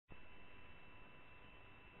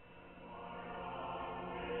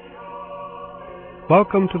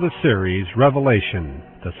Welcome to the series Revelation,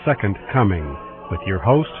 the Second Coming, with your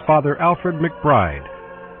host, Father Alfred McBride.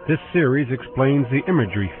 This series explains the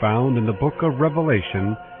imagery found in the book of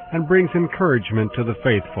Revelation and brings encouragement to the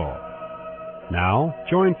faithful. Now,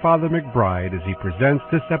 join Father McBride as he presents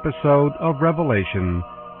this episode of Revelation,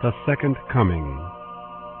 the Second Coming.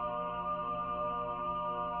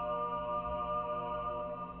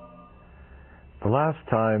 The last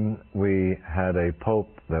time we had a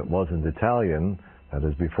pope that wasn't Italian, that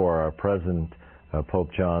is before our present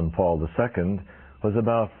Pope John Paul II, was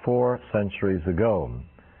about 4 centuries ago,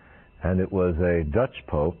 and it was a Dutch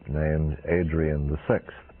pope named Adrian VI.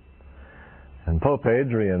 And Pope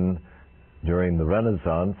Adrian, during the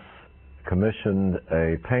Renaissance, commissioned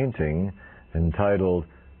a painting entitled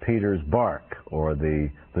Peter's Bark, or the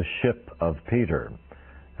Ship of Peter,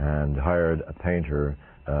 and hired a painter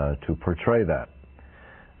to portray that.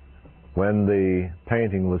 When the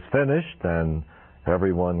painting was finished and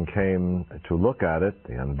everyone came to look at it,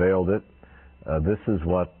 they unveiled it, this is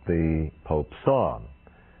what the Pope saw.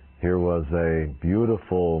 Here was a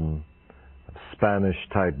beautiful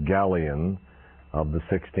Spanish-type galleon of the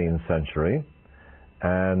 16th century,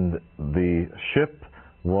 and the ship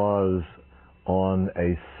was on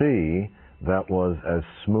a sea that was as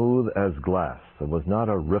smooth as glass. There was not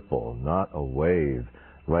a ripple, not a wave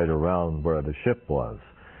right around where the ship was.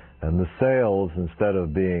 And the sails, instead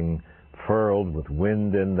of being furled with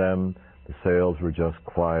wind in them, the sails were just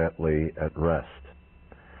quietly at rest.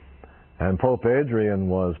 And Pope Adrian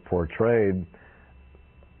was portrayed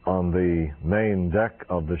on the main deck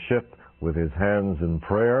of the ship with his hands in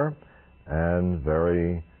prayer and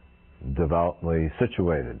very devoutly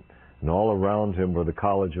situated. And all around him were the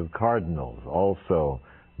College of Cardinals, also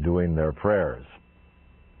doing their prayers.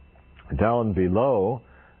 Down below,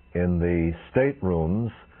 in the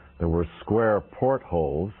staterooms, there were square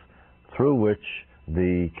portholes through which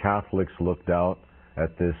the Catholics looked out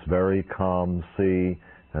at this very calm sea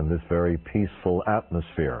and this very peaceful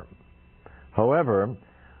atmosphere. However,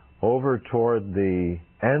 over toward the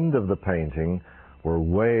end of the painting were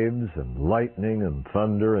waves and lightning and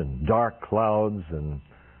thunder and dark clouds, and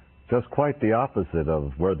just quite the opposite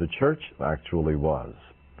of where the church actually was.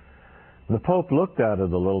 The Pope looked at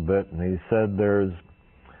it a little bit and he said, there's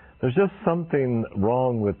just something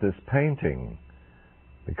wrong with this painting,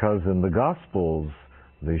 because in the Gospels,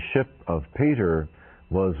 the ship of Peter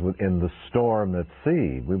was in the storm at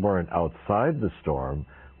sea. We weren't outside the storm,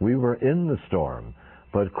 we were in the storm.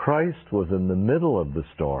 But Christ was in the middle of the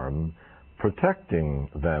storm,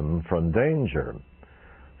 protecting them from danger.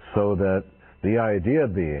 So that the idea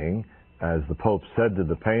being, as the Pope said to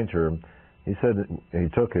the painter, he said, he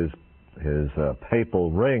took his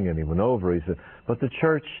papal ring and he went over, he said, but the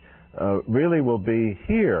church really will be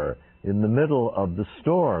here in the middle of the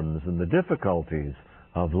storms and the difficulties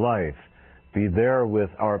of life, be there with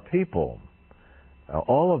our people.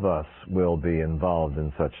 All of us will be involved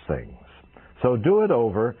in such things. So do it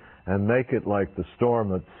over and make it like the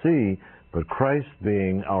storm at sea, but Christ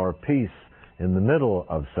being our peace in the middle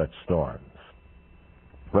of such storms.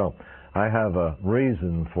 Well, I have a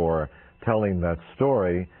reason for telling that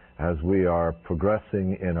story as we are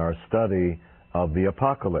progressing in our study of the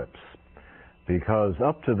Apocalypse. Because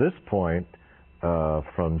up to this point,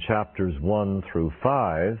 from chapters 1 through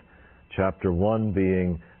 5, chapter 1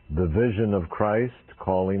 being the vision of Christ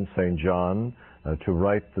calling St. John to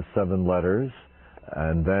write the 7 letters,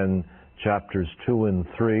 and then chapters 2 and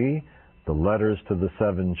 3, the letters to the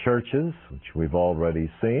 7 churches, which we've already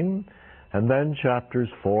seen, and then chapters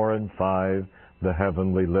 4 and 5, the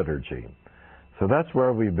heavenly liturgy. So that's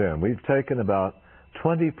where we've been. We've taken about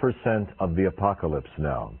 20% of the Apocalypse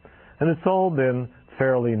now. And it's all been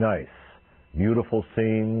fairly nice. Beautiful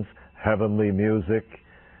scenes, heavenly music,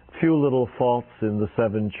 few little faults in the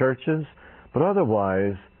 7 churches, but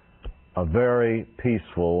otherwise a very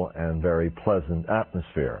peaceful and very pleasant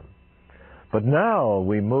atmosphere. But now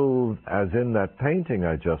we move, as in that painting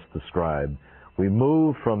I just described, we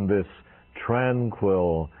move from this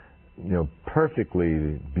tranquil,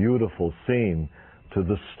 perfectly beautiful scene to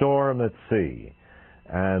the storm at sea.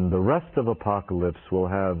 And the rest of Apocalypse will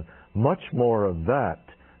have much more of that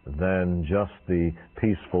than just the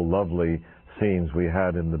peaceful, lovely scenes we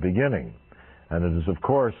had in the beginning. And it is, of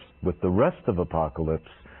course, with the rest of Apocalypse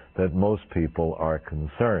that most people are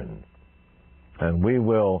concerned. And we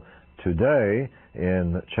will today,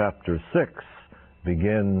 in chapter 6,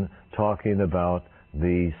 begin talking about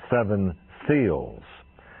the 7 seals.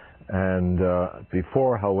 And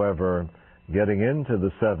before, however, getting into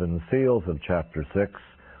the 7 seals of chapter 6,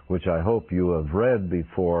 which I hope you have read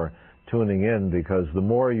before tuning in, because the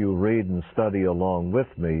more you read and study along with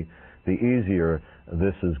me, the easier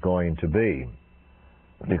this is going to be.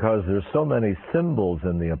 Because there's so many symbols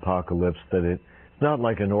in the Apocalypse that it's not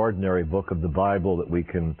like an ordinary book of the Bible that we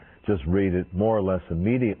can just read it more or less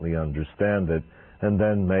immediately, understand it, and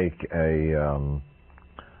then make an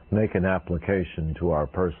application to our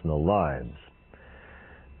personal lives.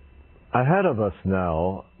 Ahead of us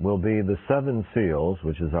now will be the 7 seals,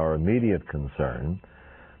 which is our immediate concern,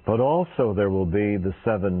 but also there will be the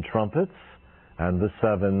 7 trumpets and the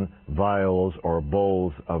 7 vials or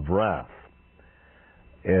bowls of wrath.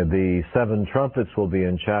 The 7 trumpets will be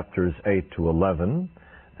in chapters 8 to 11,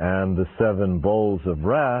 and the 7 bowls of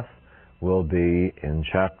wrath will be in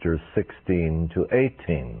chapters 16 to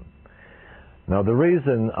 18. Now, the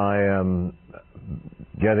reason I am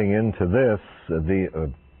getting into this,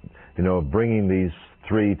 bringing these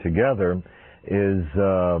 3 together, is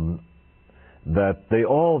that they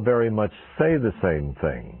all very much say the same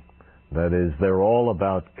thing. That is, they're all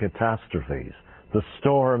about catastrophes, the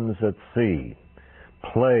storms at sea,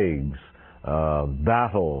 plagues,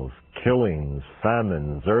 battles, killings,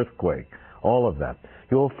 famines, earthquake, all of that.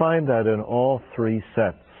 You'll find that in all 3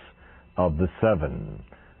 sets of the 7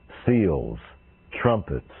 seals,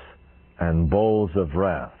 trumpets, and bowls of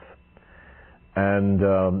wrath. And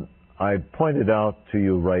I pointed out to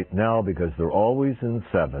you right now, because they're always in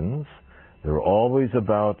 7s, they're always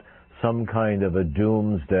about some kind of a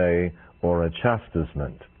doomsday or a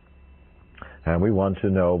chastisement. And we want to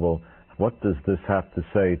know, well, what does this have to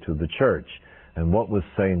say to the church? And what was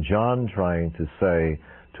St. John trying to say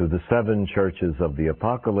to the 7 churches of the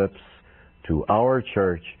Apocalypse, to our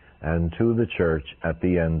church, and to the church at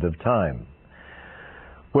the end of time?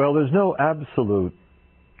 Well, there's no absolute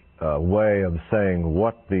way of saying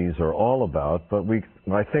what these are all about, but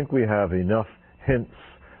I think we have enough hints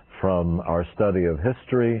from our study of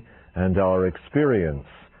history and our experience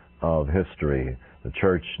of history. The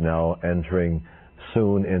church now entering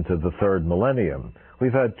soon into the 3rd millennium.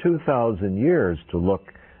 We've had 2,000 years to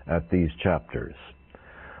look at these chapters.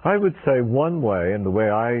 I would say one way, and the way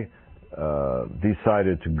I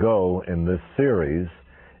decided to go in this series,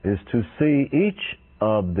 is to see each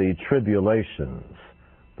of the tribulations,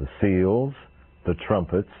 the seals, the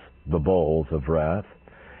trumpets, the bowls of wrath,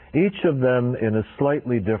 each of them in a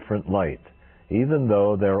slightly different light, even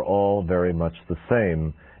though they're all very much the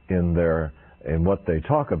same in what they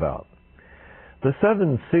talk about. The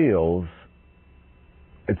 7 seals,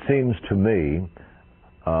 it seems to me,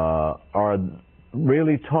 are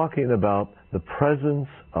really talking about the presence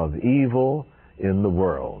of evil in the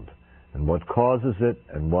world and what causes it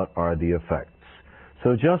and what are the effects.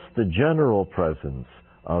 So just the general presence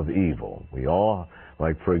of evil. We all,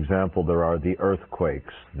 like for example, there are the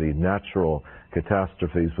earthquakes, the natural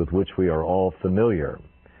catastrophes with which we are all familiar.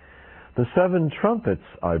 The 7 trumpets,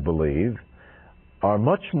 I believe, are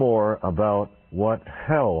much more about what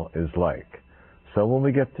hell is like. So when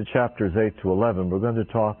we get to chapters 8 to 11, we're going to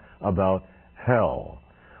talk about hell,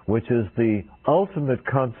 which is the ultimate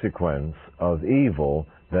consequence of evil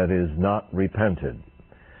that is not repented.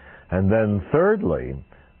 And then thirdly,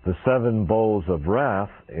 the 7 bowls of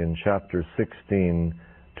wrath in chapters 16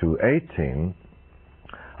 to 18,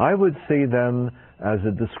 I would see them as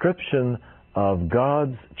a description of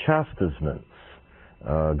God's chastisements,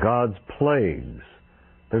 God's plagues.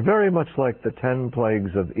 They're very much like the 10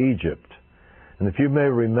 plagues of Egypt. And if you may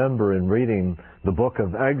remember in reading the book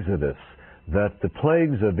of Exodus, that the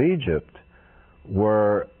plagues of Egypt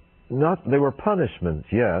were they were punishments,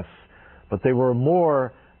 yes, but they were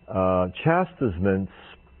more chastisements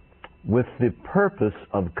with the purpose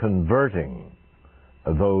of converting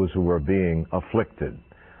those who were being afflicted.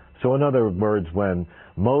 So in other words, when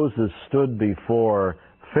Moses stood before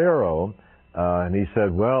Pharaoh and he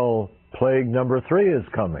said, well, plague number 3 is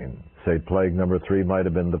coming. Say plague number 3 might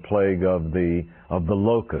have been the plague of the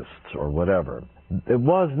locusts or whatever. It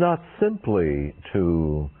was not simply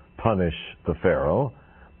to punish the Pharaoh,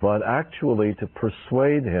 but actually to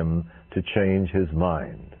persuade him to change his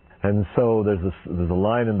mind. And so there's a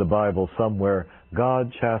line in the Bible somewhere,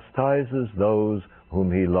 God chastises those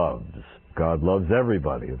whom he loves. God loves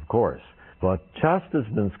everybody, of course. But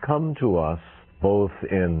chastisements come to us both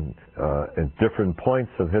in different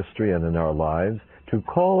points of history and in our lives to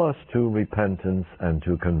call us to repentance and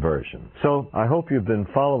to conversion. So I hope you've been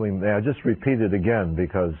following. I just repeat it again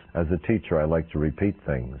because as a teacher I like to repeat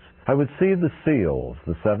things. I would see the seals,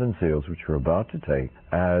 the 7 seals which we're about to take,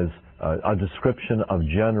 as a description of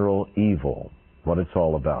general evil, what it's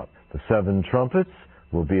all about. The 7 trumpets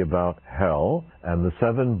will be about hell, and the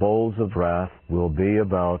 7 bowls of wrath will be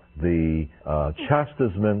about the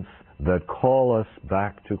chastisements that call us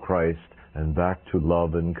back to Christ and back to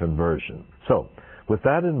love and conversion. So, with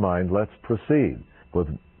that in mind, let's proceed.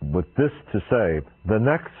 with this to say, the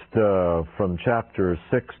next from chapter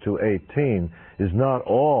 6 to 18 is not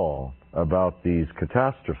all about these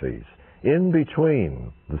catastrophes. In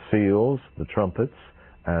between the seals, the trumpets,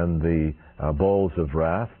 and the bowls of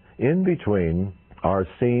wrath, in between are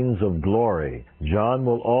scenes of glory. John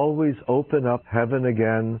will always open up heaven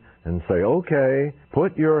again and say, okay,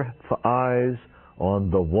 put your eyes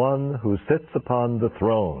on the one who sits upon the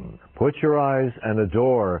throne. Put your eyes and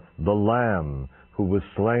adore the Lamb who was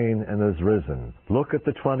slain and is risen. Look at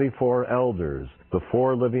the 24 elders, the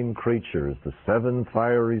 4 living creatures, the 7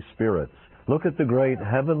 fiery spirits. Look at the great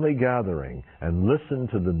heavenly gathering and listen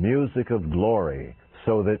to the music of glory,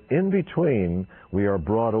 so that in between we are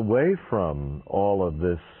brought away from all of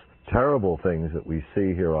this terrible things that we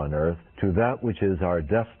see here on earth to that which is our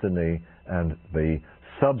destiny and the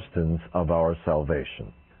substance of our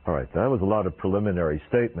salvation. All right, that was a lot of preliminary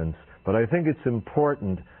statements, but I think it's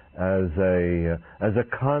important as a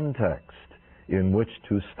context in which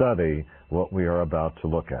to study what we are about to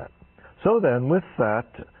look at. So then, with that,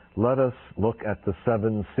 let us look at the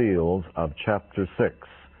 7 seals of chapter 6.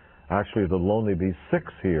 Actually, there'll only be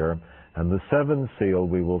 6 here, and the 7th seal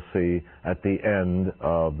we will see at the end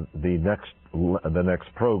of the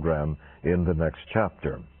next program in the next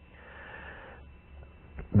chapter.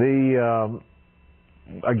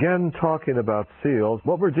 Again, talking about seals,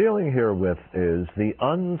 what we're dealing here with is the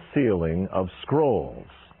unsealing of scrolls.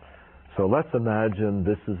 So let's imagine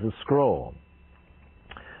this is a scroll.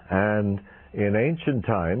 And in ancient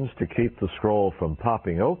times, to keep the scroll from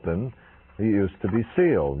popping open, it used to be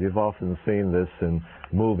sealed. You've often seen this in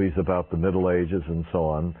movies about the Middle Ages and so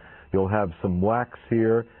on. You'll have some wax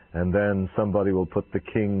here, and then somebody will put the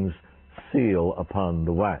king's seal upon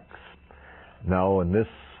the wax. Now, in this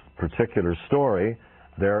particular story,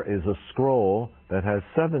 there is a scroll that has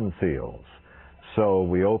 7 seals. So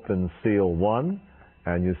we open seal 1,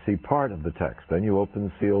 and you see part of the text. Then you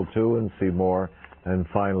open seal 2 and see more. And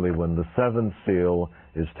finally, when the 7th seal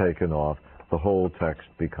is taken off, the whole text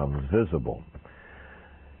becomes visible.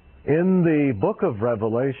 In the book of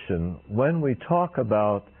Revelation, when we talk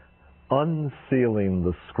about unsealing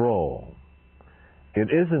the scroll, it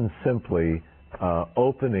isn't simply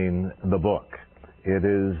opening the book. It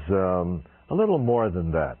is a little more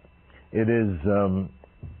than that.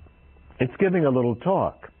 It's giving a little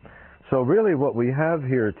talk. So really what we have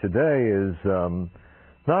here today is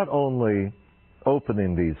not only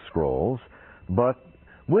opening these scrolls, but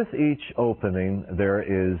with each opening there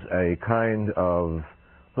is a kind of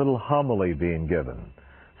little homily being given.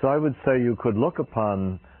 So I would say you could look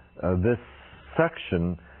upon this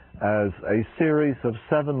section as a series of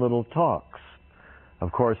 7 little talks.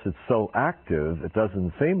 Of course, it's so active, it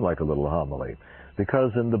doesn't seem like a little homily,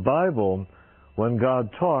 because in the Bible, when God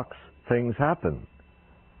talks, things happen.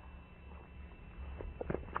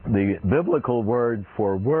 The biblical word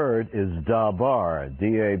for word is dabar,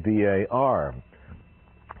 D-A-B-A-R.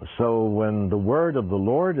 So when the word of the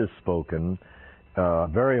Lord is spoken,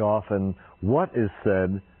 very often what is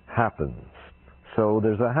said happens. So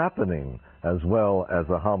there's a happening as well as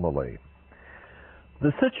a homily.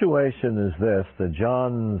 The situation is this, that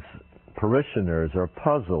John's parishioners are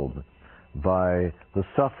puzzled by the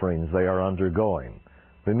sufferings they are undergoing.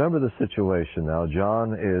 Remember the situation now.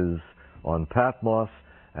 John is on Patmos,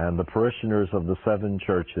 and the parishioners of the 7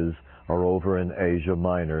 churches are over in Asia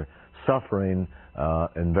Minor, suffering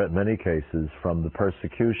in many cases from the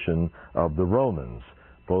persecution of the Romans,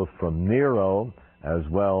 both from Nero as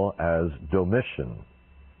well as Domitian.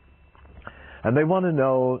 And they want to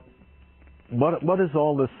know, what is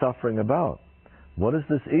all this suffering about? What is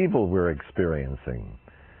this evil we're experiencing?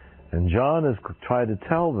 And John has tried to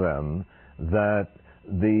tell them that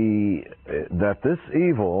this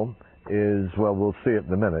evil is, well, we'll see it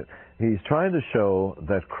in a minute. He's trying to show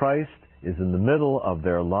that Christ is in the middle of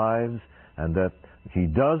their lives and that he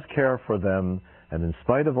does care for them, and in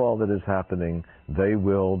spite of all that is happening, they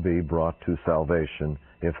will be brought to salvation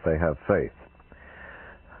if they have faith.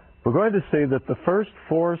 We're going to see that the first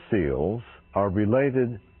 4 seals are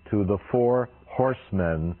related to the 4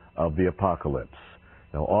 horsemen of the apocalypse.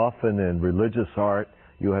 Now, often in religious art,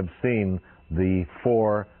 you have seen the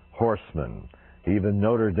 4 horsemen. Even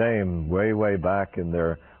Notre Dame, way back in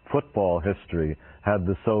their football history, had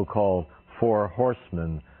the so-called 4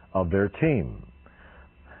 horsemen of their team.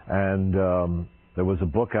 And there was a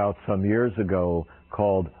book out some years ago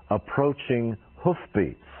called Approaching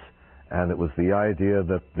Hoofbeats. And it was the idea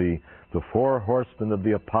that the 4 horsemen of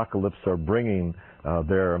the apocalypse are bringing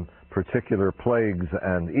their particular plagues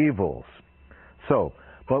and evils. So,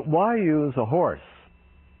 but why use a horse?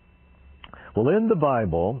 Well, in the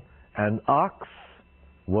Bible, an ox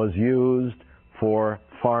was used for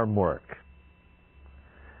farm work.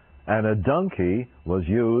 And a donkey was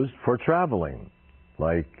used for traveling,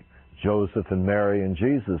 like Joseph and Mary and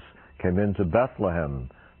Jesus came into Bethlehem.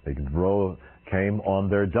 They came on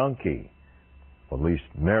their donkey. Well, at least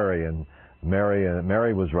Mary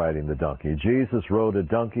was riding the donkey. Jesus rode a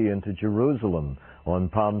donkey into Jerusalem on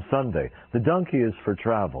Palm Sunday. The donkey is for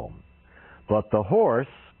travel, but the horse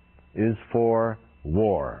is for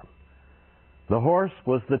war. The horse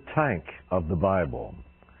was the tank of the Bible.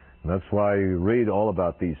 And that's why you read all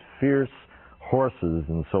about these fierce horses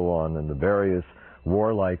and so on in the various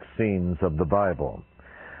warlike scenes of the Bible.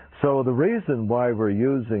 So the reason why we're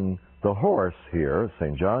using the horse here,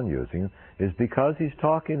 St. John using it, is because he's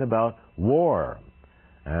talking about war.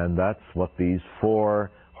 And that's what these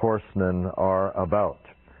four horsemen are about.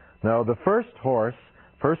 Now the first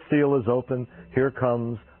seal is open. Here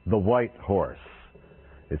comes the white horse.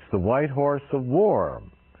 It's the white horse of war.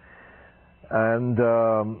 And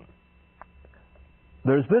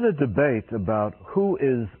there's been a debate about who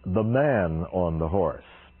is the man on the horse.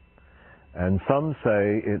 And some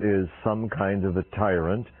say it is some kind of a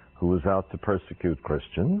tyrant who is out to persecute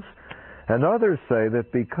Christians. And others say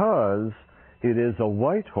that because it is a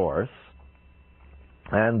white horse,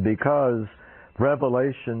 and because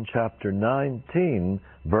Revelation chapter 19,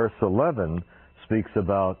 verse 11, speaks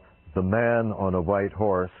about the man on a white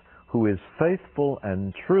horse who is faithful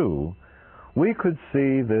and true, we could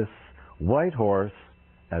see this white horse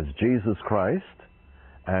as Jesus Christ,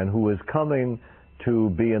 and who is coming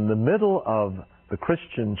to be in the middle of the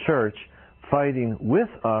Christian church, fighting with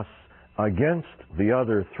us against the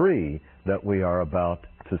other three that we are about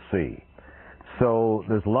to see. So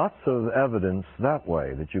there's lots of evidence that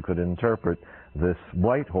way that you could interpret this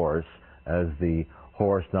white horse as the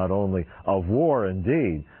horse not only of war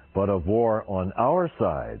indeed, but of war on our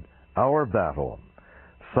side, our battle.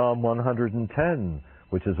 Psalm 110,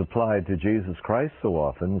 which is applied to Jesus Christ so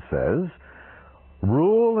often, says,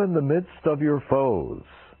 "Rule in the midst of your foes.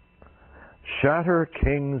 Shatter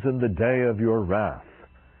kings in the day of your wrath."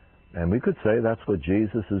 And we could say that's what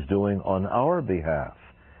Jesus is doing on our behalf.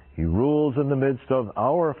 He rules in the midst of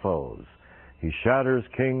our foes. He shatters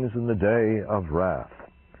kings in the day of wrath.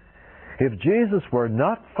 If Jesus were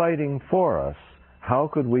not fighting for us, how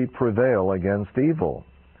could we prevail against evil?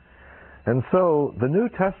 And so the New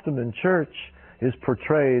Testament church is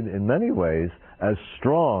portrayed in many ways as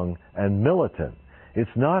strong and militant.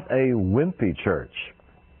 It's not a wimpy church.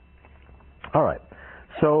 All right,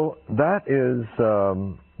 so that is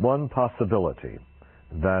one possibility,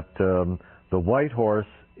 that the white horse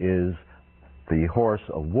is the horse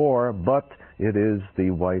of war, but it is the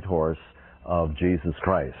white horse of Jesus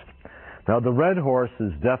Christ. Now the red horse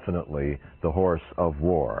is definitely the horse of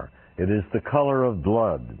war. It is the color of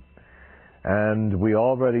blood. And we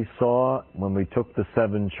already saw when we took the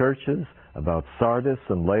 7 churches about Sardis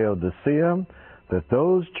and Laodicea that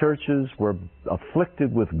those churches were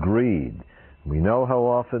afflicted with greed. We know how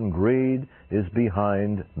often greed is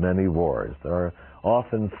behind many wars. There are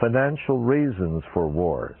often financial reasons for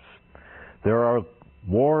wars. There are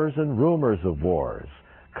wars and rumors of wars,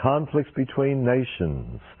 conflicts between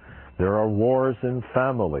nations. There are wars in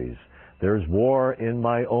families. There's war in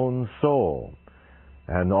my own soul.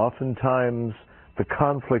 And oftentimes the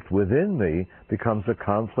conflict within me becomes a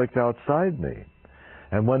conflict outside me.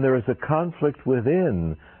 And when there is a conflict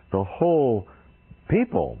within the whole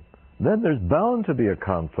people, then there's bound to be a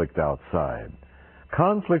conflict outside.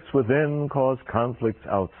 Conflicts within cause conflicts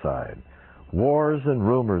outside. Wars and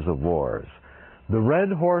rumors of wars. The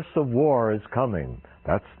red horse of war is coming.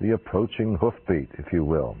 That's the approaching hoofbeat, if you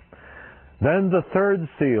will. Then the third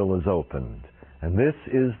seal is opened, and this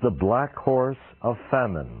is the black horse of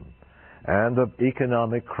famine and of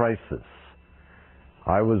economic crisis.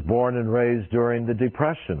 I was born and raised during the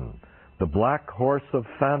Depression. The black horse of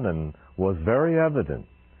famine was very evident.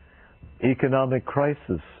 Economic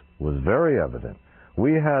crisis was very evident.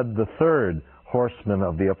 We had the third horseman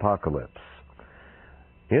of the apocalypse.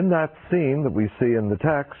 In that scene that we see in the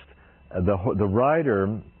text, the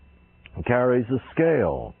rider carries a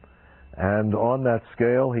scale, and on that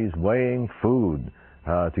scale he's weighing food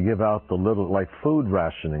to give out the little, like food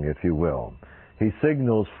rationing, if you will. He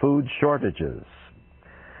signals food shortages.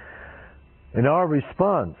 In our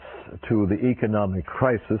response to the economic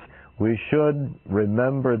crisis, we should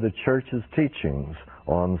remember the Church's teachings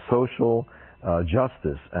on social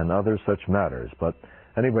justice and other such matters. But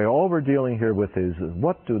anyway, all we're dealing here with is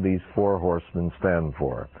what do these 4 horsemen stand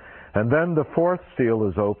for? And then the 4th seal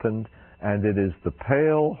is opened, and it is the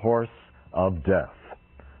pale horse of death.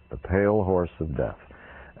 The pale horse of death.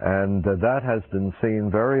 And that has been seen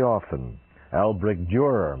very often. Albrecht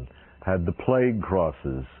Dürer had the plague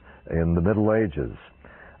crosses in the Middle Ages.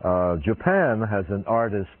 Japan has an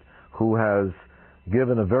artist who has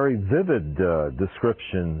given a very vivid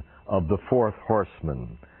description of the fourth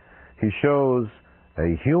horseman. He shows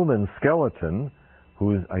a human skeleton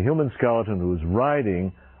who's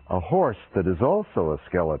riding a horse that is also a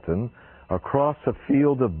skeleton across a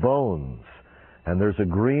field of bones, and there's a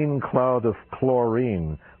green cloud of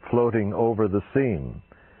chlorine floating over the scene.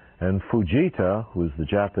 And Fujita, who's the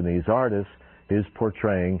Japanese artist, is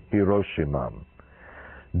portraying Hiroshima.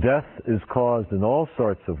 Death is caused in all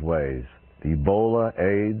sorts of ways: Ebola,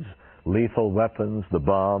 AIDS, lethal weapons, the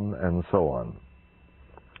bomb, and so on.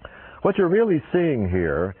 What you're really seeing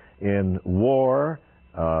here in war,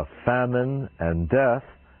 famine, and death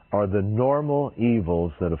are the normal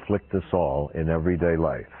evils that afflict us all in everyday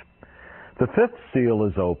life. The fifth seal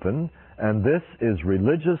is open, and this is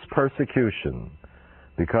religious persecution,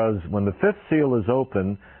 because when the fifth seal is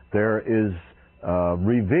open, there is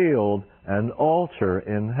revealed an altar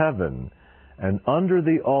in heaven, and under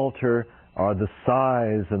the altar are the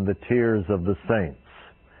sighs and the tears of the saints.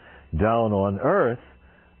 Down on earth,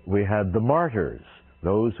 we had the martyrs,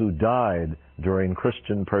 those who died during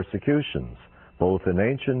Christian persecutions, both in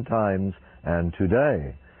ancient times and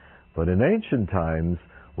today. But in ancient times,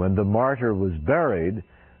 when the martyr was buried,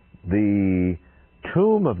 the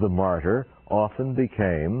tomb of the martyr often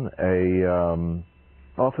became an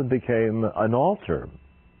altar.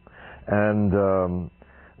 And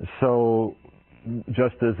so,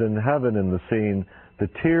 just as in heaven in the scene, the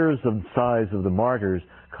tears and sighs of the martyrs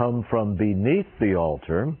come from beneath the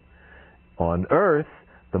altar. On earth,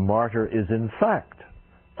 the martyr is in fact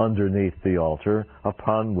underneath the altar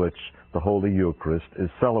upon which the Holy Eucharist is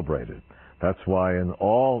celebrated. That's why in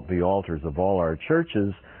all the altars of all our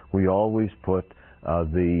churches, we always put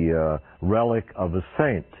the relic of a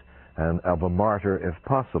saint and of a martyr if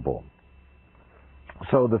possible.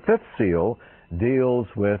 So the fifth seal deals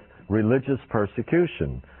with religious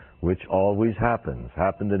persecution, which always happened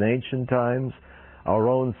in ancient times. Our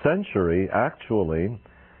own century actually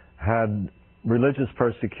had religious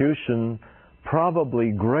persecution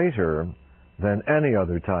probably greater than any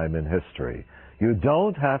other time in history. You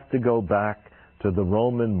don't have to go back to the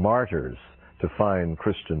Roman martyrs to find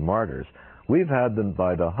Christian martyrs. We've had them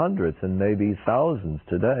by the hundreds and maybe thousands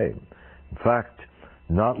today. In fact,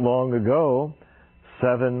 not long ago,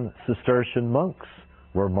 7 Cistercian monks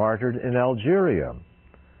were martyred in Algeria.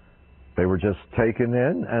 They were just taken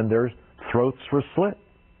in and their throats were slit.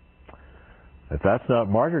 If that's not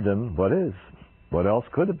martyrdom, what is? What else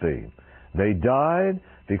could it be? They died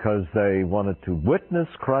because they wanted to witness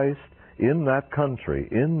Christ in that country,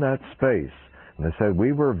 in that space. And they said,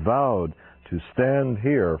 we were vowed to stand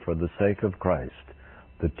here for the sake of Christ.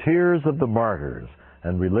 The tears of the martyrs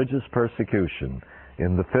and religious persecution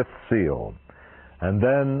in the fifth seal. And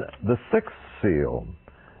then the sixth seal,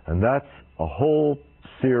 and that's a whole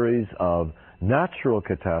series of natural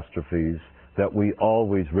catastrophes that we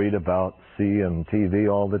always read about, see on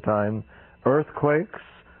TV all the time. Earthquakes,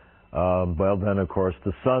 well then of course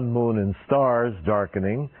the sun, moon, and stars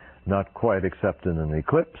darkening, not quite except in an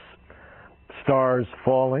eclipse. Stars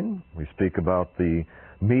falling, we speak about the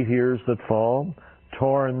meteors that fall,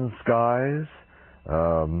 torn skies,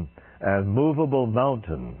 and movable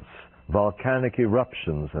mountains, volcanic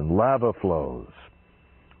eruptions, and lava flows.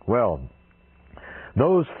 Well,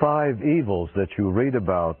 those 5 evils that you read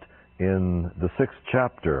about in the 6th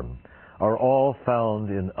chapter are all found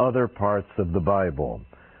in other parts of the Bible.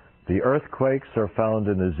 The earthquakes are found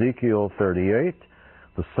in Ezekiel 38,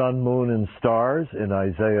 the sun, moon, and stars in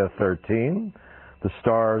Isaiah 13, the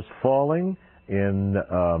stars falling in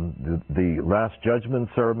the Last Judgment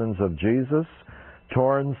sermons of Jesus,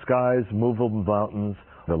 torn skies, movable mountains,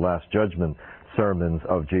 the Last Judgment sermons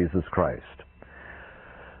of Jesus Christ.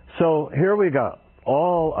 So here we got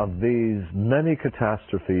all of these many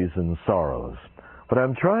catastrophes and sorrows. What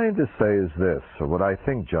I'm trying to say is this, or what I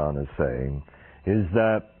think John is saying, is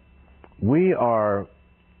that we are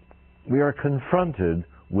confronted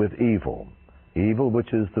with evil. Evil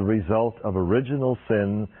which is the result of original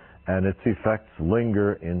sin, and its effects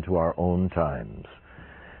linger into our own times.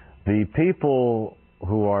 The people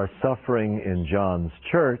who are suffering in John's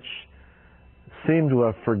church seem to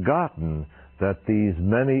have forgotten that these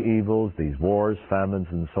many evils, these wars, famines,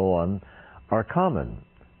 and so on, are common.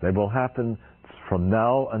 They will happen from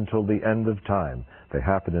now until the end of time. They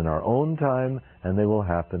happen in our own time, and they will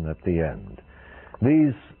happen at the end.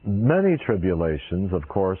 These many tribulations, of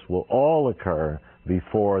course, will all occur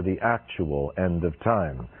before the actual end of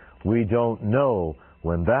time. We don't know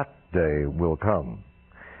when that day will come.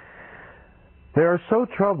 They are so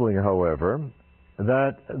troubling, however,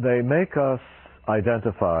 that they make us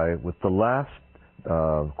identify with the last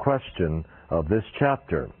question of this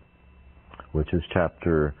chapter, which is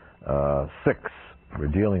chapter 6 we're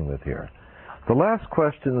dealing with here. The last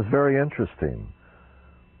question is very interesting.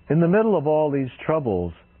 In the middle of all these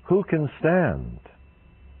troubles, who can stand?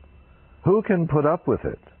 Who can put up with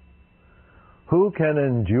it? Who can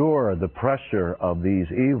endure the pressure of these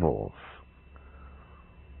evils?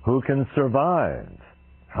 Who can survive?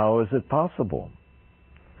 How is it possible?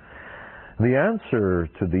 The answer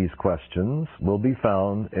to these questions will be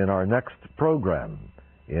found in our next program,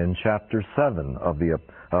 in chapter 7 of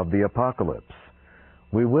the Apocalypse.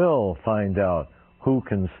 We will find out who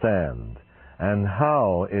can stand and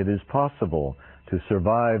how it is possible to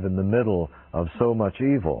survive in the middle of so much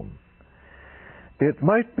evil. It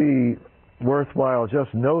might be worthwhile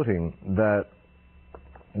just noting that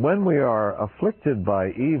when we are afflicted by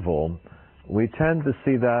evil, we tend to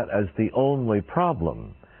see that as the only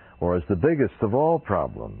problem, or as the biggest of all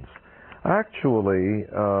problems. Actually,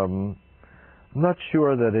 I'm not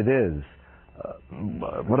sure that it is.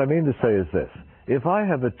 What I mean to say is this. If I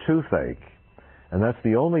have a toothache, and that's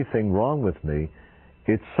the only thing wrong with me,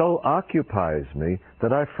 it so occupies me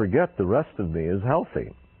that I forget the rest of me is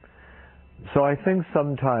healthy. So I think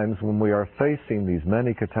sometimes when we are facing these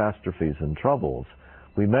many catastrophes and troubles,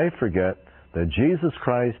 we may forget that Jesus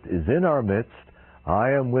Christ is in our midst,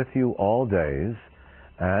 I am with you all days,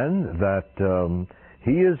 and that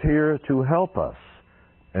He is here to help us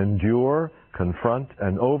endure, confront,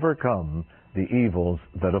 and overcome the evils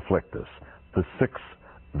that afflict us. The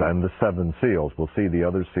 6th and the 7 seals. We'll see the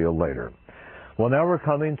other seal later. Well, now we're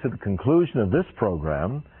coming to the conclusion of this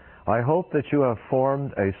program. I hope that you have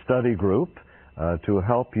formed a study group to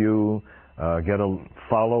help you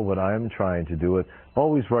follow what I am trying to do. It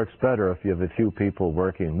always works better if you have a few people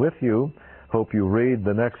working with you. Hope you read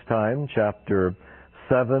the next time chapter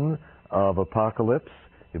 7 of Apocalypse.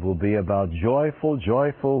 It will be about joyful,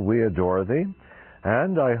 joyful, we adore thee.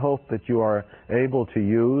 And I hope that you are able to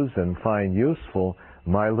use and find useful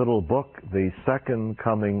my little book, The Second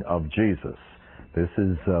Coming of Jesus. This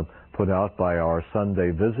is put out by our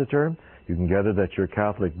Sunday Visitor. You can get it at your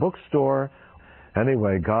Catholic bookstore.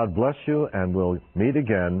 Anyway, God bless you, and we'll meet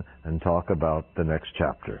again and talk about the next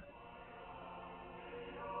chapter.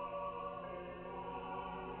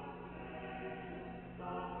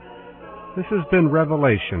 This has been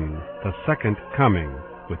Revelation, the Second Coming,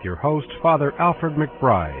 with your host, Father Alfred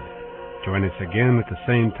McBride. Join us again at the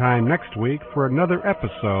same time next week for another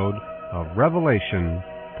episode of Revelation,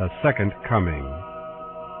 the Second Coming.